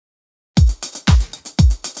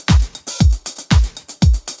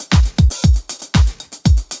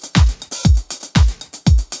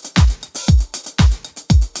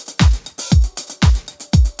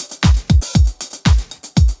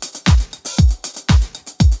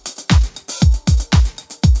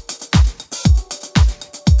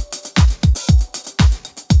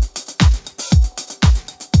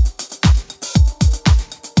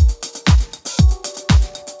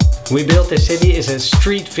We Built This City is a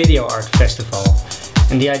street video art festival,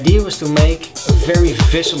 and the idea was to make a very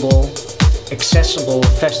visible, accessible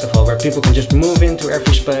festival where people can just move into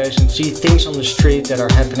every space and see things on the street that are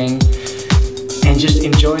happening and just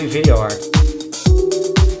enjoy video art.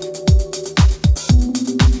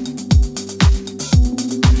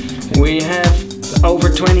 We have over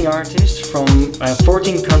 20 artists from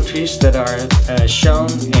 14 countries that are shown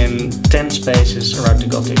in 10 spaces around the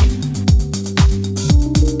Gothic.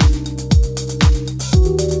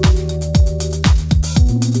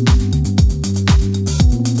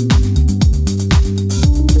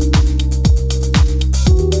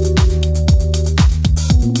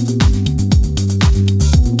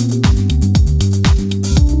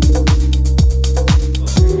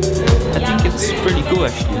 Pretty cool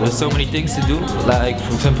actually. There's so many things to do. Like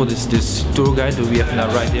for example this tour guide that we have now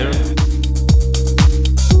right here.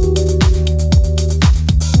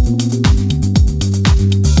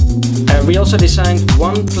 We also designed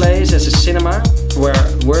one place as a cinema where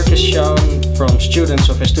work is shown from students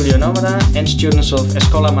of Estudio Nómada and students of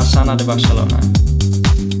Escola Massana de Barcelona.